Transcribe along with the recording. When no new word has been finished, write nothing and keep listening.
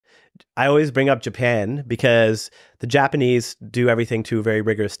I always bring up Japan because the Japanese do everything to very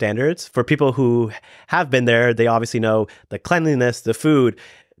rigorous standards. For people who have been there, they obviously know the cleanliness, the food,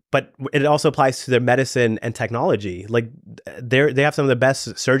 but it also applies to their medicine and technology. Like they have some of the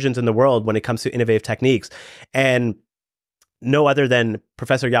best surgeons in the world when it comes to innovative techniques. And no other than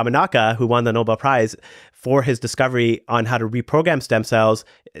Professor Yamanaka, who won the Nobel Prize for his discovery on how to reprogram stem cells,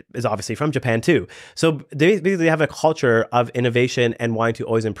 is obviously from Japan too. So they basically have a culture of innovation and wanting to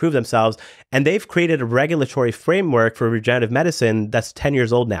always improve themselves. And they've created a regulatory framework for regenerative medicine that's 10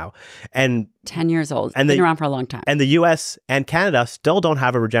 years old now. And 10 years old. And been around for a long time. And the US and Canada still don't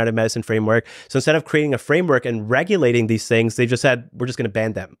have a regenerative medicine framework. So instead of creating a framework and regulating these things, they just said, we're just going to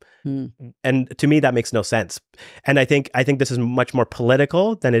ban them. And to me, that makes no sense. And I think this is much more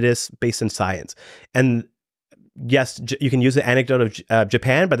political than it is based in science. And yes, you can use the anecdote of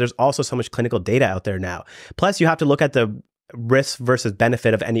Japan, but there's also so much clinical data out there now. Plus, you have to look at the risk versus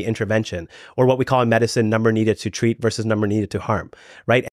benefit of any intervention, or what we call in medicine, number needed to treat versus number needed to harm, right?